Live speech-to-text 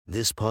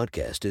This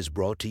podcast is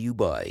brought to you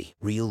by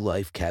Real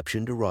Life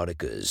Captioned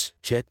Eroticas.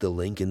 Check the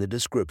link in the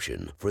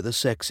description for the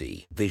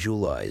sexy,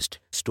 visualized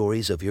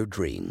stories of your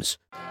dreams.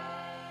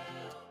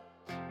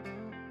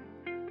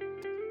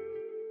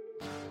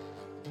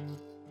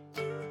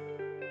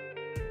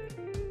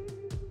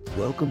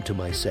 Welcome to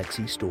my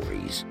sexy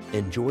stories.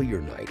 Enjoy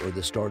your night or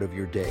the start of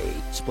your day,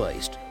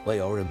 spiced by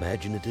our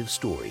imaginative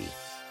story.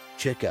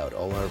 Check out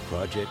all our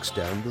projects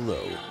down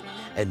below,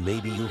 and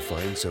maybe you'll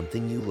find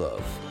something you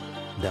love.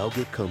 Now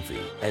get comfy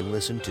and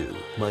listen to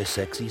my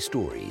sexy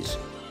stories.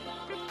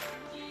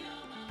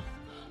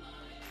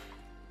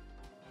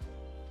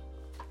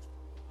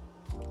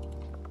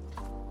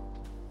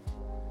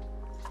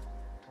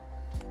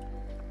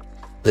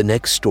 The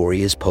next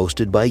story is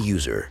posted by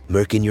user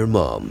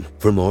MerkinYourMom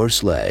from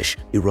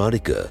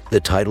r/erotica. The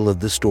title of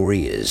the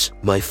story is,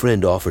 My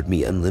Friend Offered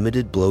Me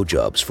Unlimited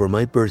Blowjobs for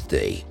My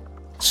Birthday.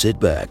 Sit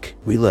back,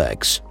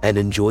 relax, and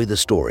enjoy the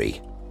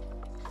story.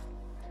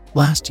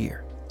 Last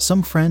year,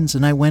 some friends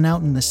and I went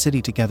out in the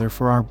city together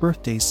for our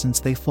birthdays since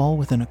they fall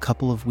within a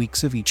couple of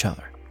weeks of each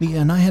other. Mia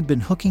and I had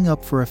been hooking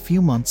up for a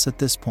few months at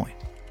this point,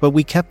 but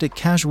we kept it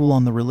casual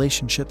on the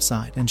relationship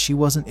side, and she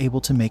wasn't able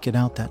to make it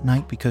out that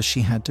night because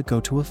she had to go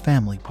to a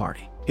family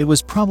party. It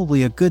was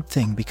probably a good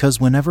thing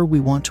because whenever we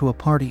went to a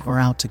party or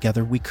out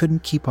together, we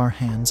couldn't keep our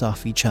hands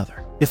off each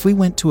other. If we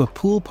went to a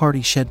pool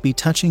party, she'd be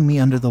touching me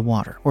under the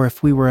water, or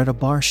if we were at a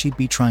bar, she'd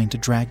be trying to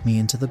drag me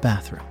into the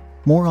bathroom.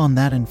 More on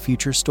that in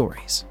future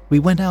stories. We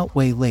went out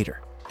way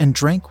later and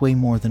drank way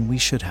more than we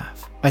should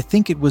have. I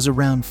think it was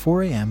around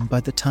 4 a.m.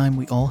 by the time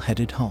we all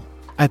headed home.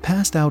 I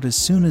passed out as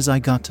soon as I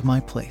got to my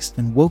place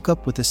and woke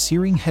up with a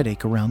searing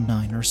headache around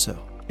 9 or so.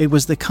 It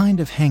was the kind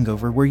of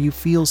hangover where you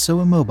feel so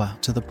immobile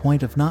to the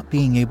point of not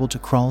being able to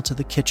crawl to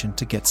the kitchen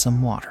to get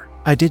some water.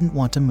 I didn't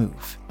want to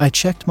move. I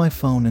checked my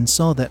phone and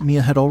saw that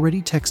Mia had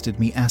already texted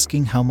me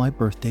asking how my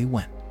birthday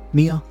went.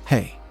 Mia,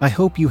 hey, I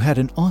hope you had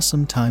an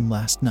awesome time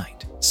last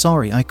night.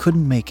 Sorry I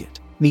couldn't make it.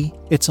 Me,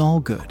 it's all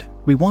good.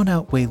 We went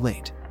out way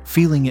late.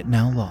 Feeling it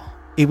now lol.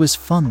 It was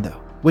fun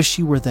though. Wish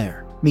you were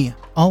there. Mia,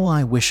 all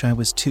I wish I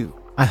was too.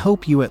 I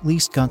hope you at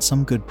least got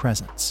some good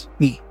presents.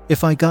 Me,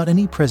 if I got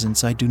any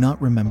presents I do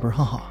not remember,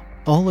 haha.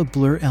 All a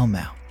blur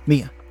Elmao.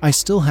 Mia, I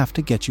still have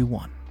to get you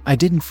one. I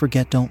didn't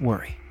forget, don't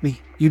worry.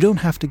 Me, you don't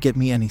have to get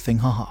me anything,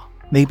 haha.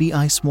 Maybe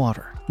ice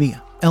water.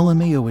 Mia,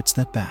 LMAO, it's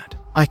that bad.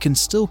 I can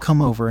still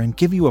come over and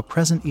give you a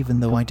present even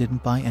though I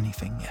didn't buy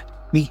anything yet.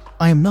 Me,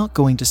 I am not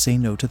going to say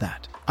no to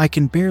that. I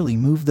can barely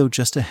move though,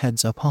 just a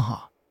heads up,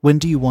 haha. When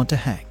do you want to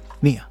hang?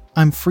 Mia,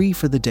 I'm free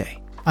for the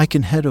day. I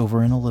can head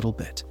over in a little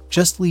bit.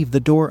 Just leave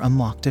the door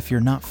unlocked if you're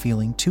not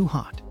feeling too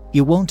hot.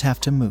 You won't have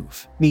to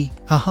move. Me,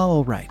 haha,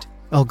 alright.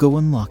 I'll go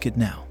unlock it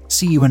now.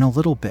 See you in a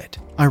little bit.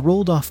 I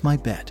rolled off my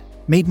bed,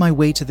 made my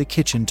way to the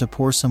kitchen to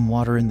pour some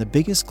water in the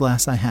biggest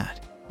glass I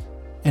had,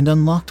 and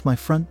unlocked my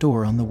front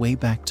door on the way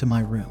back to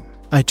my room.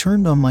 I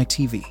turned on my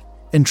TV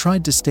and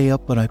tried to stay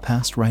up, but I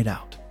passed right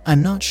out.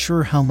 I'm not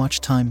sure how much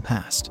time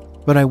passed,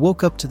 but I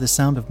woke up to the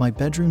sound of my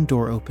bedroom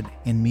door opening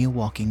and Mia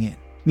walking in.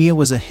 Mia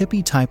was a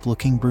hippie type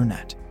looking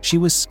brunette. She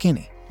was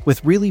skinny,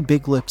 with really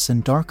big lips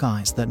and dark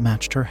eyes that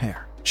matched her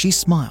hair. She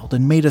smiled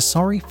and made a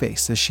sorry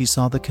face as she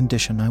saw the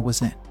condition I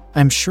was in.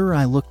 I'm sure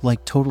I looked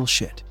like total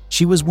shit.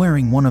 She was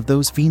wearing one of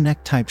those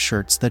V-neck type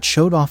shirts that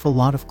showed off a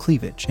lot of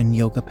cleavage and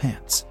yoga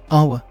pants.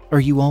 Awa, are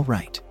you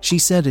alright? She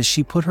said as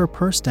she put her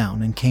purse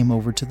down and came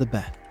over to the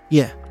bed.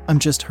 Yeah, I'm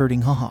just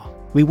hurting, haha.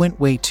 We went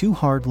way too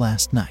hard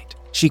last night.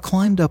 She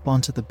climbed up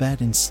onto the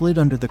bed and slid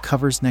under the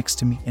covers next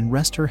to me and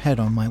rested her head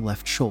on my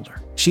left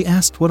shoulder. She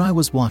asked what I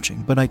was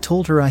watching, but I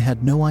told her I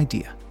had no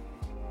idea.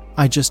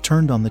 I just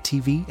turned on the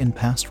TV and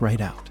passed right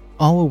out.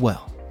 Oh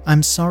well,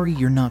 I'm sorry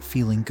you're not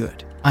feeling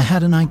good. I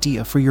had an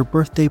idea for your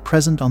birthday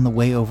present on the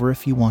way over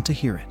if you want to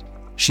hear it,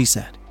 she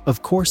said.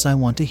 Of course I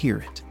want to hear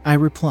it, I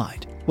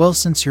replied. Well,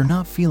 since you're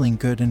not feeling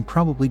good and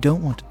probably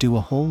don't want to do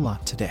a whole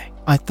lot today,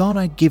 I thought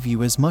I'd give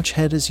you as much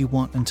head as you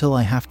want until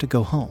I have to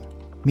go home,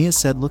 Mia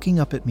said, looking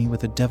up at me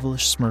with a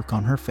devilish smirk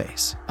on her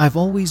face. I've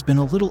always been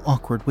a little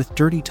awkward with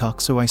dirty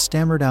talk, so I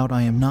stammered out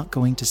I am not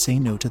going to say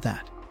no to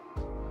that.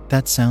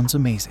 That sounds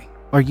amazing.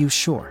 Are you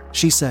sure?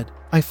 She said.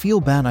 I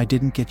feel bad I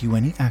didn't get you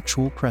any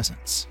actual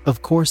presents.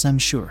 Of course I'm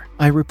sure,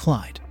 I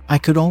replied. I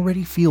could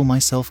already feel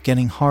myself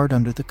getting hard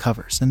under the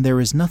covers, and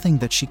there is nothing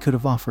that she could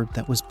have offered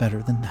that was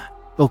better than that.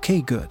 Okay,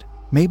 good.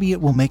 Maybe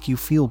it will make you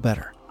feel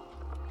better,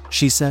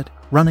 she said,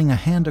 running a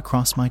hand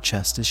across my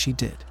chest as she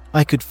did.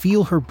 I could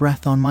feel her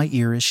breath on my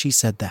ear as she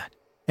said that,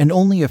 and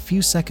only a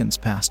few seconds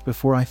passed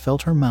before I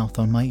felt her mouth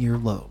on my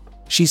earlobe.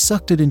 She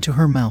sucked it into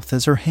her mouth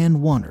as her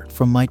hand wandered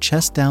from my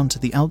chest down to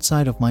the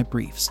outside of my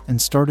briefs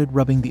and started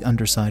rubbing the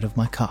underside of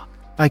my cock.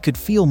 I could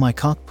feel my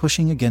cock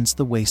pushing against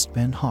the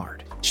waistband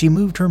hard. She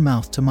moved her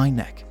mouth to my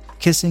neck,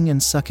 kissing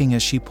and sucking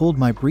as she pulled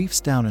my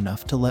briefs down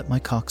enough to let my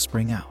cock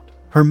spring out.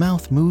 Her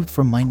mouth moved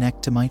from my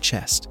neck to my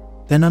chest,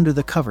 then under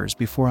the covers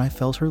before I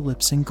felt her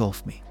lips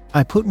engulf me.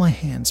 I put my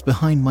hands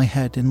behind my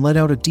head and let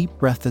out a deep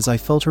breath as I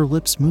felt her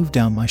lips move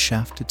down my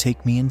shaft to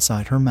take me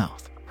inside her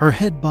mouth. Her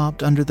head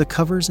bobbed under the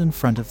covers in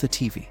front of the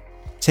TV,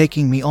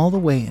 taking me all the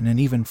way in and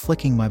even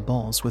flicking my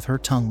balls with her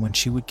tongue when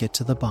she would get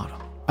to the bottom.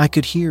 I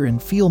could hear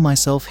and feel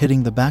myself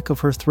hitting the back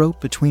of her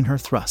throat between her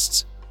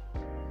thrusts,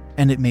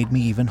 and it made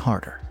me even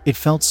harder. It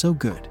felt so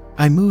good.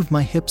 I moved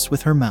my hips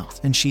with her mouth,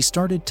 and she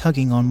started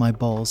tugging on my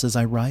balls as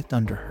I writhed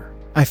under her.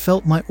 I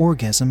felt my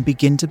orgasm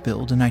begin to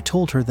build, and I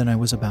told her that I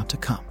was about to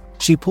come.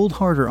 She pulled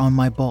harder on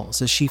my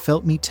balls as she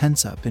felt me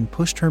tense up and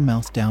pushed her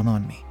mouth down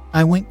on me.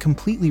 I went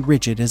completely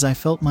rigid as I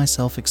felt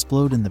myself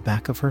explode in the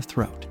back of her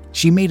throat.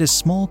 She made a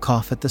small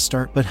cough at the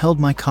start but held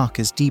my cock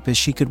as deep as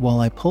she could while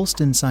I pulsed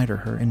inside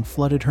her and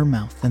flooded her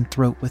mouth and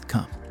throat with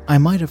cum. I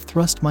might have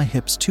thrust my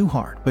hips too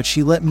hard, but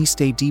she let me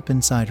stay deep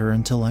inside her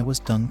until I was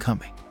done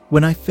coming.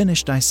 When I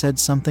finished, I said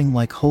something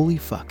like "holy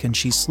fuck," and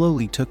she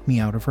slowly took me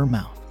out of her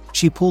mouth.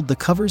 She pulled the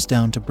covers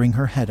down to bring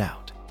her head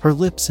out. Her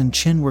lips and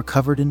chin were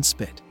covered in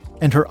spit,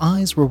 and her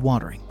eyes were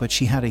watering, but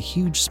she had a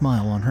huge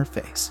smile on her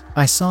face.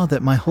 I saw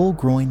that my whole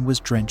groin was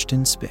drenched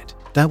in spit.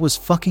 "That was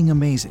fucking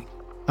amazing,"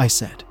 I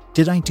said.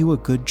 "Did I do a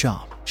good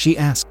job?" she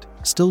asked,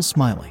 still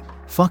smiling.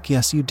 "Fuck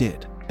yes you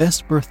did.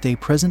 Best birthday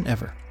present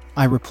ever,"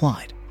 I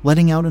replied,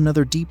 letting out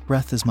another deep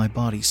breath as my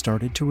body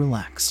started to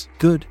relax.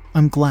 "Good,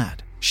 I'm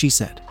glad," she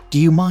said. "Do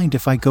you mind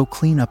if I go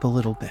clean up a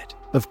little bit?"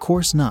 "Of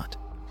course not.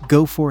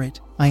 Go for it,"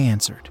 I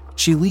answered.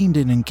 She leaned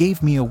in and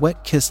gave me a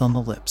wet kiss on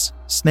the lips,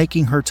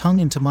 snaking her tongue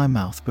into my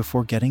mouth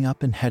before getting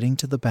up and heading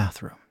to the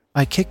bathroom.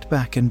 I kicked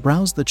back and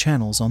browsed the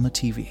channels on the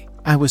TV.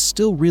 I was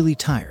still really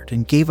tired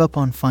and gave up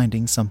on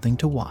finding something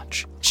to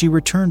watch. She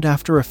returned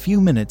after a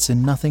few minutes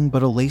in nothing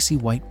but a lacy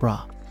white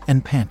bra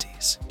and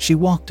panties. She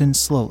walked in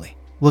slowly,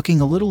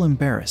 looking a little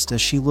embarrassed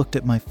as she looked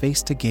at my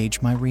face to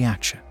gauge my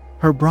reaction.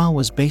 Her bra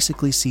was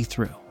basically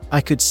see-through. I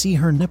could see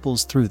her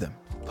nipples through them,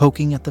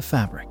 poking at the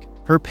fabric.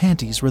 Her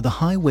panties were the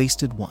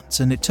high-waisted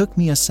ones, and it took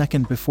me a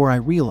second before I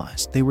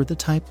realized they were the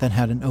type that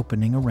had an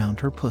opening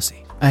around her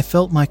pussy. I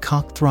felt my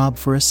cock throb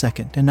for a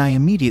second, and I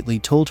immediately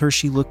told her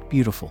she looked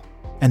beautiful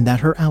and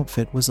that her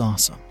outfit was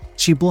awesome.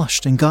 She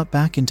blushed and got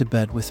back into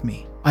bed with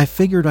me. "I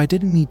figured I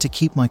didn't need to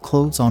keep my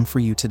clothes on for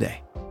you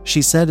today,"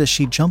 she said as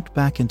she jumped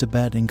back into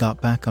bed and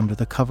got back under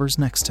the covers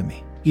next to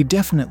me. "You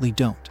definitely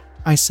don't,"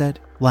 I said,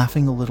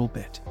 laughing a little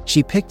bit.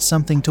 She picked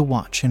something to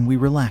watch and we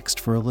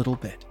relaxed for a little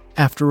bit.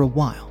 After a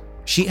while,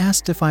 she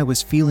asked if I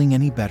was feeling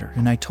any better,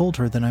 and I told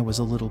her that I was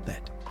a little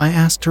bit. I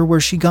asked her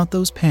where she got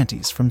those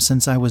panties from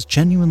since I was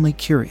genuinely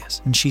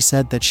curious, and she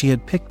said that she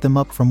had picked them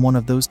up from one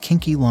of those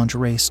kinky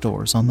lingerie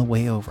stores on the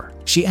way over.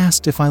 She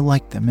asked if I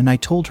liked them, and I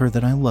told her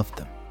that I loved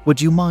them.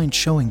 "Would you mind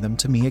showing them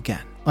to me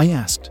again?" I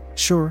asked.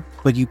 "Sure,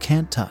 but you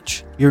can't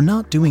touch. You're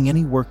not doing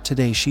any work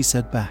today," she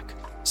said back,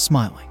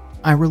 smiling.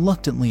 I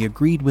reluctantly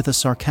agreed with a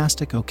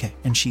sarcastic okay,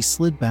 and she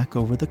slid back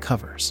over the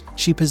covers.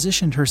 She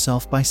positioned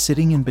herself by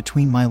sitting in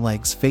between my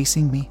legs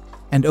facing me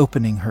and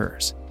opening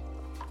hers,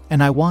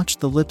 and I watched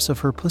the lips of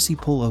her pussy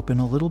pull open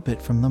a little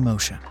bit from the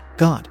motion.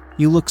 "God,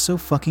 you look so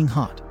fucking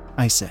hot,"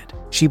 I said.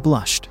 She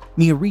blushed.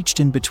 Mia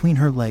reached in between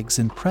her legs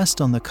and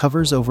pressed on the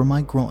covers over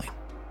my groin.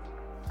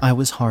 I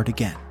was hard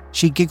again.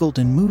 She giggled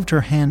and moved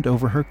her hand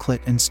over her clit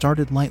and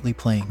started lightly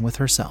playing with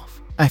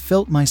herself. I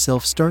felt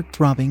myself start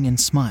throbbing and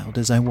smiled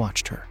as I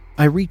watched her.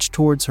 I reached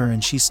towards her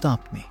and she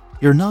stopped me.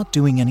 "You're not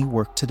doing any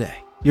work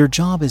today. Your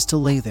job is to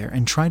lay there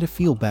and try to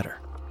feel better,"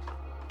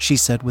 she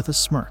said with a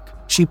smirk.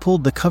 She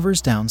pulled the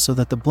covers down so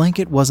that the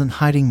blanket wasn't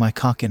hiding my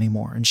cock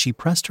anymore, and she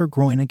pressed her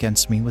groin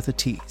against me with a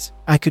tease.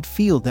 I could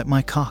feel that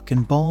my cock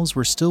and balls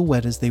were still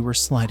wet as they were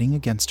sliding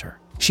against her.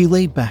 She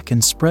laid back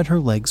and spread her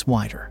legs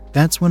wider.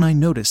 That's when I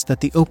noticed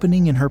that the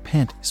opening in her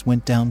panties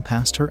went down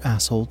past her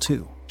asshole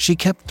too. She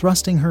kept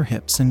thrusting her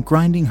hips and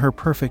grinding her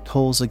perfect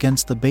holes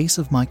against the base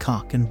of my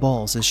cock and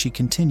balls as she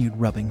continued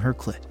rubbing her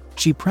clit.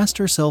 She pressed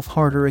herself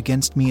harder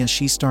against me as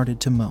she started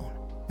to moan,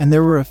 and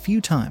there were a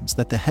few times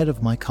that the head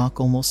of my cock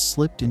almost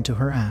slipped into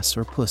her ass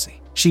or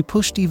pussy. She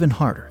pushed even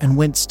harder and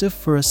went stiff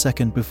for a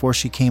second before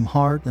she came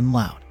hard and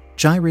loud,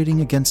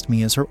 gyrating against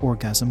me as her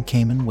orgasm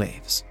came in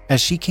waves. As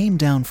she came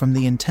down from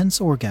the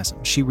intense orgasm,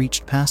 she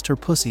reached past her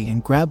pussy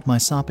and grabbed my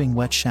sopping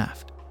wet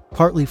shaft,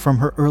 partly from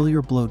her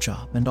earlier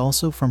blowjob and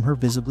also from her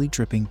visibly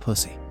dripping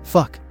pussy.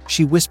 "Fuck,"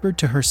 she whispered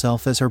to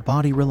herself as her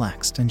body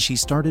relaxed and she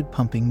started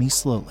pumping me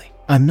slowly.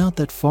 "I'm not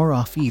that far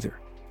off either,"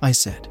 I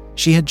said.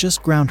 She had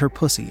just ground her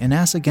pussy and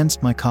ass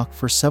against my cock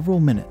for several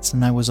minutes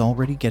and I was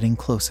already getting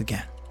close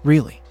again.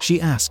 "Really?"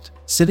 she asked,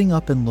 sitting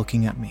up and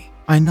looking at me.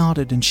 I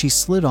nodded and she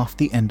slid off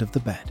the end of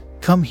the bed.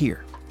 "Come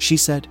here," she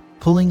said,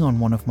 pulling on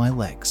one of my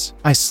legs.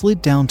 I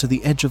slid down to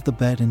the edge of the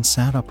bed and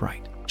sat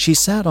upright. She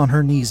sat on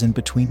her knees in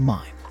between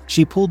mine.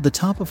 She pulled the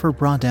top of her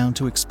bra down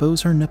to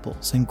expose her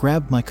nipples and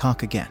grabbed my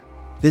cock again,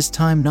 this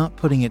time not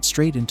putting it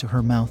straight into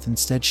her mouth.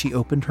 Instead, she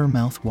opened her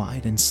mouth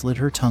wide and slid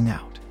her tongue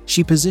out.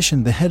 She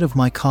positioned the head of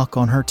my cock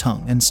on her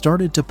tongue and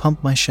started to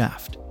pump my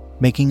shaft,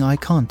 making eye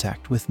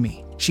contact with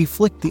me. She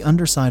flicked the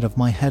underside of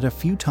my head a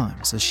few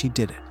times as she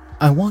did it.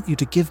 "I want you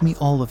to give me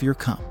all of your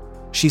cum,"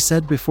 she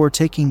said before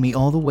taking me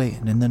all the way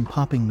in and then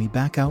popping me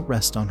back out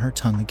rest on her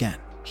tongue again.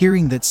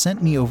 Hearing that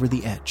sent me over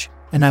the edge,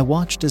 and I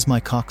watched as my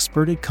cock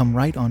spurted cum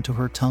right onto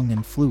her tongue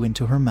and flew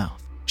into her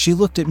mouth. She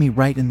looked at me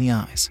right in the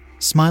eyes,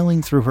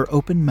 smiling through her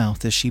open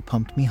mouth as she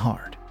pumped me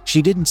hard.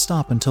 She didn't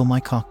stop until my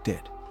cock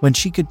did. When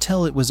she could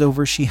tell it was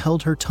over, she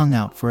held her tongue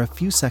out for a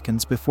few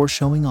seconds before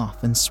showing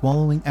off and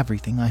swallowing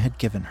everything I had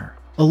given her.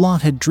 A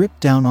lot had dripped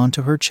down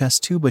onto her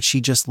chest too, but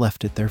she just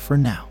left it there for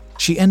now.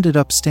 She ended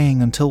up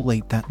staying until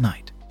late that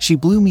night. She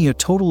blew me a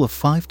total of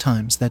 5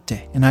 times that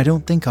day, and I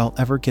don't think I'll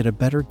ever get a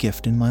better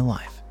gift in my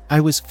life. I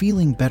was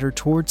feeling better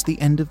towards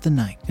the end of the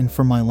night, and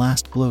for my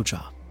last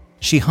blowjob,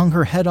 she hung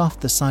her head off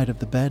the side of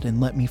the bed and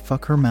let me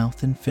fuck her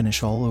mouth and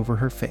finish all over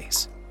her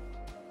face.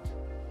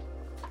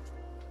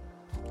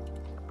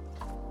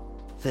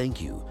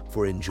 Thank you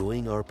for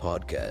enjoying our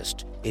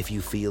podcast. If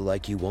you feel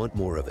like you want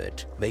more of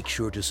it, make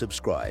sure to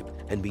subscribe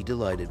and be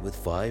delighted with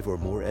 5 or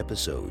more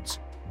episodes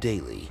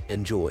daily.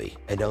 Enjoy,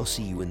 and I'll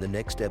see you in the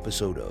next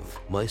episode of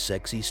My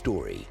Sexy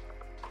Story.